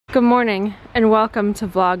Good morning and welcome to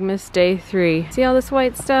Vlogmas Day 3. See all this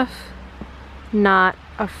white stuff? Not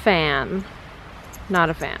a fan. Not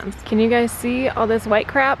a fan. Can you guys see all this white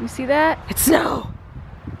crap? You see that? It's snow!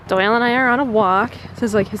 Doyle and I are on a walk. This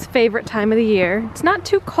is like his favorite time of the year. It's not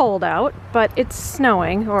too cold out, but it's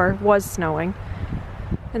snowing, or was snowing.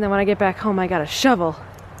 And then when I get back home, I got a shovel.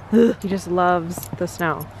 Ugh. He just loves the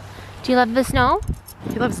snow. Do you love the snow?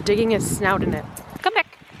 He loves digging his snout in it. Come back.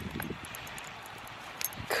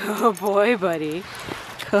 Good boy, buddy.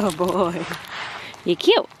 Good boy. You're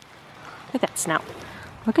cute. Look at that snout.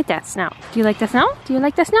 Look at that snout. Do you like the snow? Do you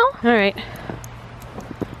like the snow? All right.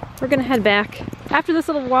 We're gonna head back. After this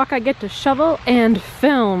little walk, I get to shovel and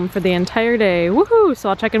film for the entire day. Woohoo! So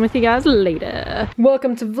I'll check in with you guys later.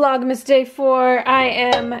 Welcome to Vlogmas Day 4. I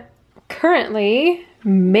am currently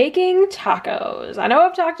making tacos. I know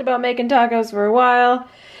I've talked about making tacos for a while.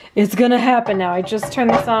 It's gonna happen now. I just turned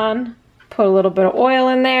this on. Put a little bit of oil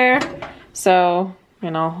in there so,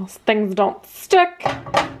 you know, things don't stick,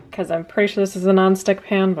 because I'm pretty sure this is a non-stick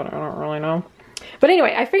pan, but I don't really know. But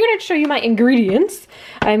anyway, I figured I'd show you my ingredients.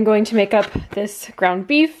 I'm going to make up this ground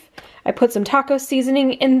beef. I put some taco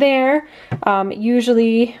seasoning in there.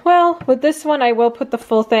 Usually, well, with this one, I will put the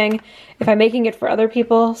full thing. If I'm making it for other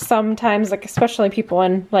people, sometimes, like especially people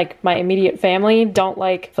in like my immediate family, don't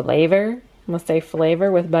like flavor. Let's say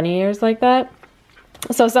flavor with bunny ears like that.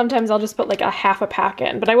 So sometimes I'll just put like a half a pack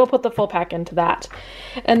in, but I will put the full pack into that.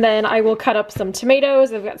 And then I will cut up some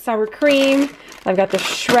tomatoes. I've got sour cream. I've got the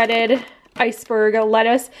shredded iceberg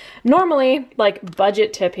lettuce. Normally, like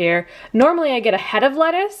budget tip here, normally I get a head of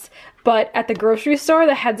lettuce, but at the grocery store,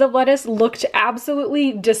 the heads of lettuce looked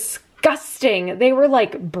absolutely disgusting. They were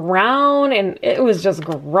like brown and it was just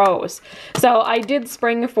gross. So I did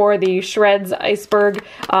spring for the shreds iceberg.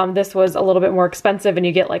 This was a little bit more expensive and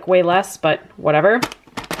you get like way less, but whatever.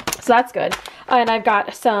 So that's good. And I've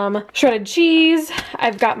got some shredded cheese.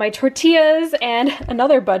 I've got my tortillas and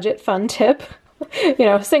another budget fun tip, you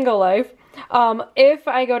know, single life. If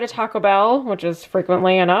I go to Taco Bell, which is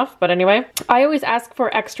frequently enough, but anyway, I always ask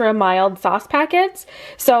for extra mild sauce packets,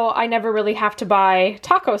 so I never really have to buy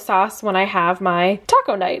taco sauce when I have my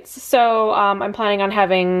taco nights. So I'm planning on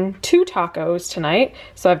having 2 tacos tonight,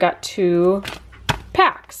 so I've got 2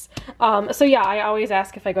 packs. So yeah, I always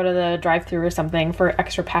ask if I go to the drive-thru or something for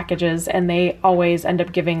extra packages, and they always end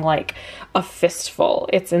up giving like a fistful.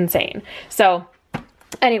 It's insane. So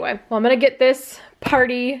anyway, well, I'm gonna get this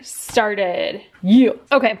party started. Yeah.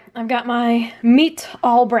 Okay, I've got my meat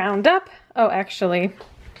all browned up. Oh, actually,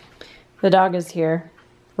 the dog is here,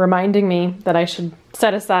 reminding me that I should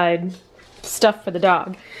set aside stuff for the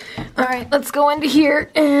dog. All right, let's go into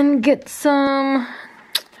here and get some,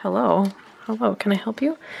 hello, can I help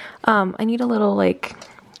you? I need a little like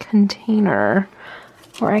container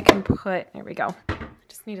where I can put, there we go. I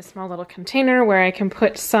just need a small little container where I can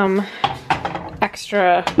put some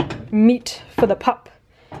extra meat for the pup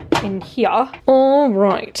in here. All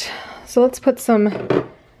right, so let's put some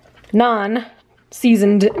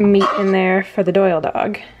non-seasoned meat in there for the Doyle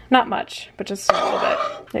dog. Not much, but just a little bit.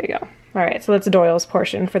 There you go. All right, so that's Doyle's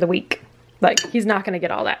portion for the week. Like, he's not gonna get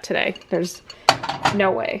all that today. There's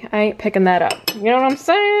no way. I ain't picking that up. You know what I'm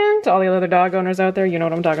saying? To all the other dog owners out there, you know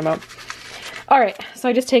what I'm talking about. All right, so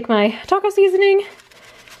I just take my taco seasoning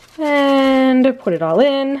and put it all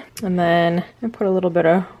in, and then I put a little bit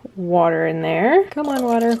of water in there. Come on,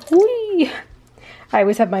 water. Whee! I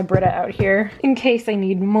always have my Brita out here in case I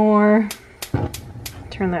need more.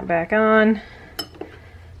 Turn that back on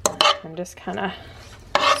and just kind of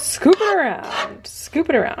scoop it around. Scoop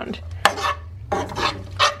it around.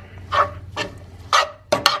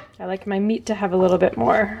 I like my meat to have a little bit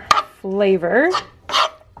more flavor.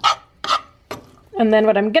 And then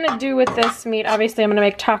what I'm gonna do with this meat, obviously I'm gonna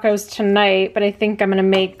make tacos tonight, but I think I'm gonna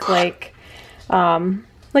make like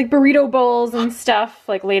burrito bowls and stuff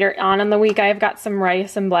like later on in the week. I've got some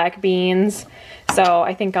rice and black beans, so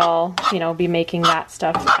I think I'll, you know, be making that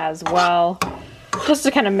stuff as well, just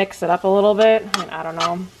to kind of mix it up a little bit. I mean, I don't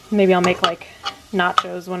know, maybe I'll make like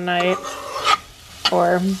nachos one night,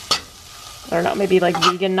 or I don't know, maybe like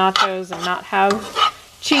vegan nachos and not have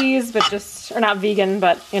cheese, but just, or not vegan,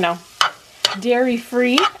 but you know,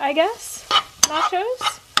 dairy-free, I guess,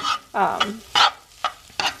 nachos.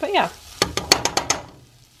 But yeah.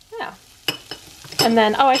 And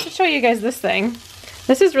then, oh, I should show you guys this thing.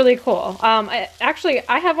 This is really cool. I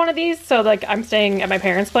have one of these, so like I'm staying at my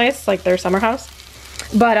parents' place, like their summer house.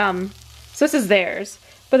 But, so this is theirs.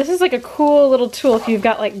 But this is like a cool little tool if you've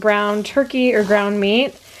got like ground turkey or ground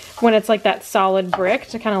meat, when it's like that solid brick,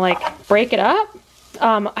 to kind of like break it up.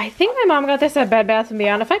 I think my mom got this at Bed Bath &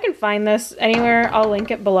 Beyond. If I can find this anywhere, I'll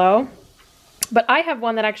link it below. But I have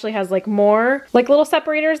one that actually has like more like little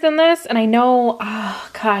separators than this. And I know, oh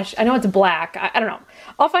gosh, I know it's black. I don't know.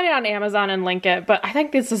 I'll find it on Amazon and link it, but I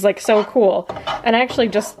think this is like so cool. And I actually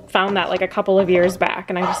just found that like a couple of years back,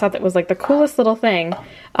 and I just thought that was like the coolest little thing.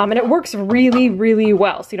 And it works really, really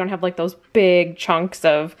well. So you don't have like those big chunks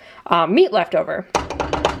of meat left over.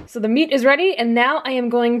 So the meat is ready, and now I am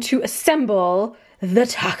going to assemble the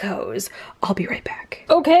tacos. I'll be right back.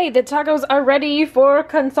 Okay, the tacos are ready for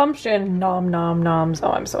consumption. Nom nom noms.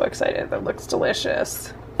 Oh, I'm so excited. That looks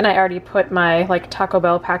delicious. And I already put my like Taco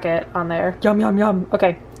Bell packet on there. Yum, yum, yum.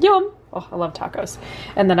 Okay, yum. Oh, I love tacos.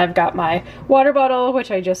 And then I've got my water bottle,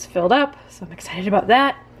 which I just filled up. So I'm excited about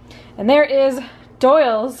that. And there is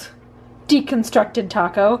Doyle's deconstructed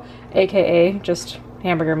taco, AKA just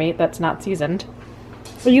hamburger meat that's not seasoned.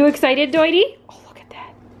 Are you excited, Doity? Oh, look at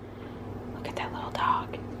that. Look at that little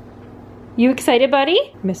dog. You excited,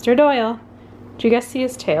 buddy? Mr. Doyle. Do you guys see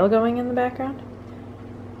his tail going in the background?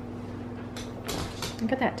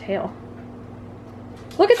 Look at that tail.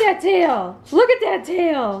 Look at that tail! Look at that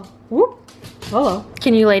tail! Whoop. Hello.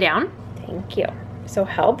 Can you lay down? Thank you. So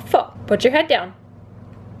helpful. Put your head down.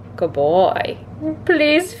 Good boy.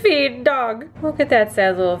 Please feed dog. Look at that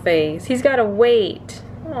sad little face. He's gotta wait.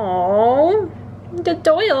 Aww. The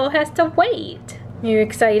Doyle has to wait. You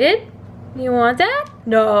excited? You want that?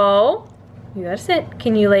 No. You gotta sit.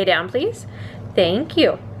 Can you lay down, please? Thank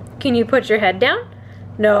you. Can you put your head down?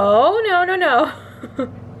 No, no, no, no.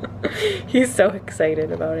 He's so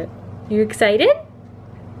excited about it. You excited?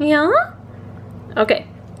 Yeah? Okay,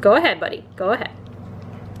 go ahead, buddy. Go ahead.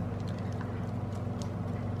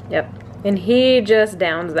 Yep. And he just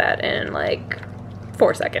downs that in like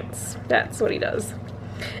 4 seconds. That's what he does.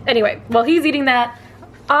 Anyway, while he's eating that,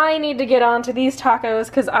 I need to get on to these tacos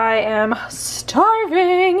because I am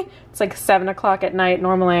starving. It's like 7 o'clock at night.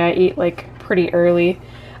 Normally I eat like pretty early.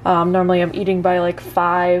 Normally I'm eating by like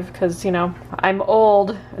 5 because, you know, I'm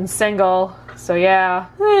old and single. So yeah.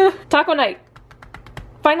 Taco night.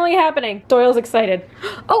 Finally happening. Doyle's excited.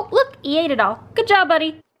 Oh, look, he ate it all. Good job,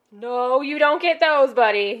 buddy. No, you don't get those,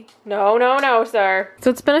 buddy. No, no, no, sir. So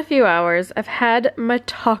it's been a few hours. I've had my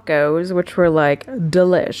tacos, which were like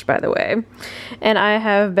delish, by the way. And I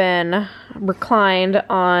have been reclined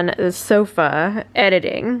on the sofa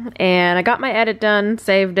editing. And I got my edit done,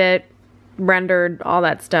 saved it, rendered, all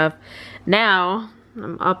that stuff. Now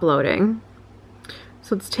I'm uploading.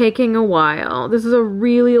 So it's taking a while. This is a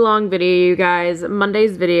really long video, you guys.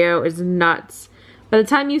 Monday's video is nuts. By the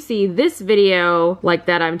time you see this video, like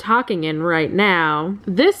that I'm talking in right now,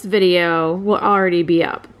 this video will already be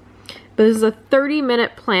up. But this is a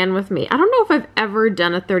 30-minute plan with me. I don't know if I've ever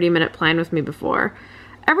done a 30-minute plan with me before.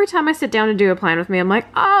 Every time I sit down to do a plan with me, I'm like,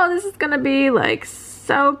 oh, this is gonna be like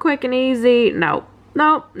so quick and easy. Nope,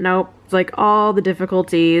 nope, nope. It's like all the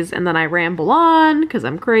difficulties, and then I ramble on because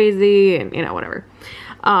I'm crazy and, you know, whatever.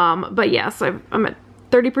 But yeah, so I'm at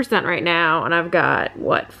 30% right now, and I've got,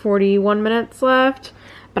 what, 41 minutes left?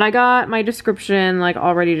 But I got my description, like,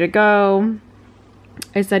 all ready to go.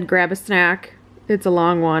 I said grab a snack. It's a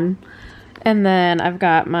long one. And then I've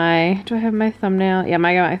got my, do I have my thumbnail? Yeah,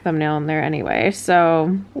 I got my thumbnail in there anyway.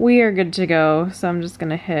 So we are good to go. So I'm just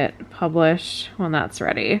gonna hit publish when that's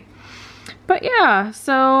ready. But yeah,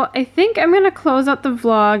 so I think I'm gonna close out the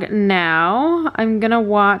vlog now. I'm gonna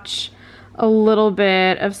watch a little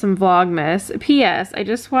bit of some Vlogmas. P.S. I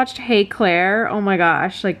just watched Hey Claire. Oh my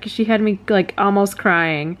gosh, like she had me like almost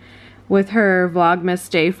crying with her Vlogmas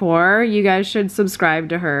Day 4. You guys should subscribe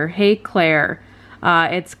to her. Hey Claire.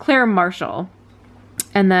 It's Claire Marshall.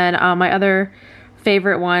 And then my other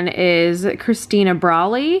favorite one is Christina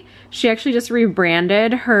Brawley. She actually just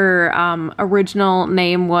rebranded. Her original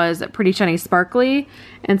name was Pretty Shiny Sparkly,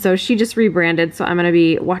 and so she just rebranded, so I'm gonna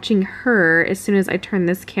be watching her as soon as I turn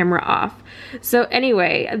this camera off. So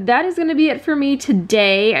anyway, that is gonna be it for me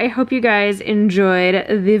today. I hope you guys enjoyed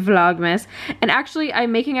the Vlogmas. And actually,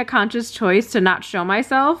 I'm making a conscious choice to not show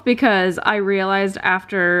myself because I realized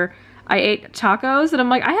after I ate tacos and I'm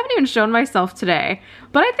like, I haven't even shown myself today.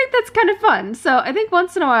 But I think that's kind of fun. So I think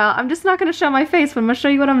once in a while, I'm just not gonna show my face, but I'm gonna show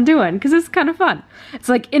you what I'm doing because it's kind of fun. It's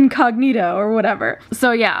like incognito or whatever.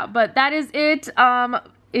 So yeah, but that is it.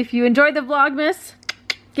 If you enjoyed the Vlogmas,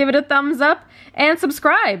 give it a thumbs up and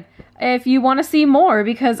subscribe if you want to see more,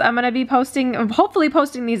 because I'm gonna be posting, hopefully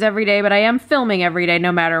posting these every day, but I am filming every day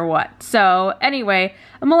no matter what. So anyway,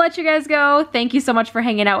 I'm gonna let you guys go. Thank you so much for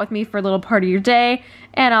hanging out with me for a little part of your day,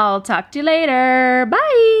 and I'll talk to you later.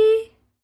 Bye!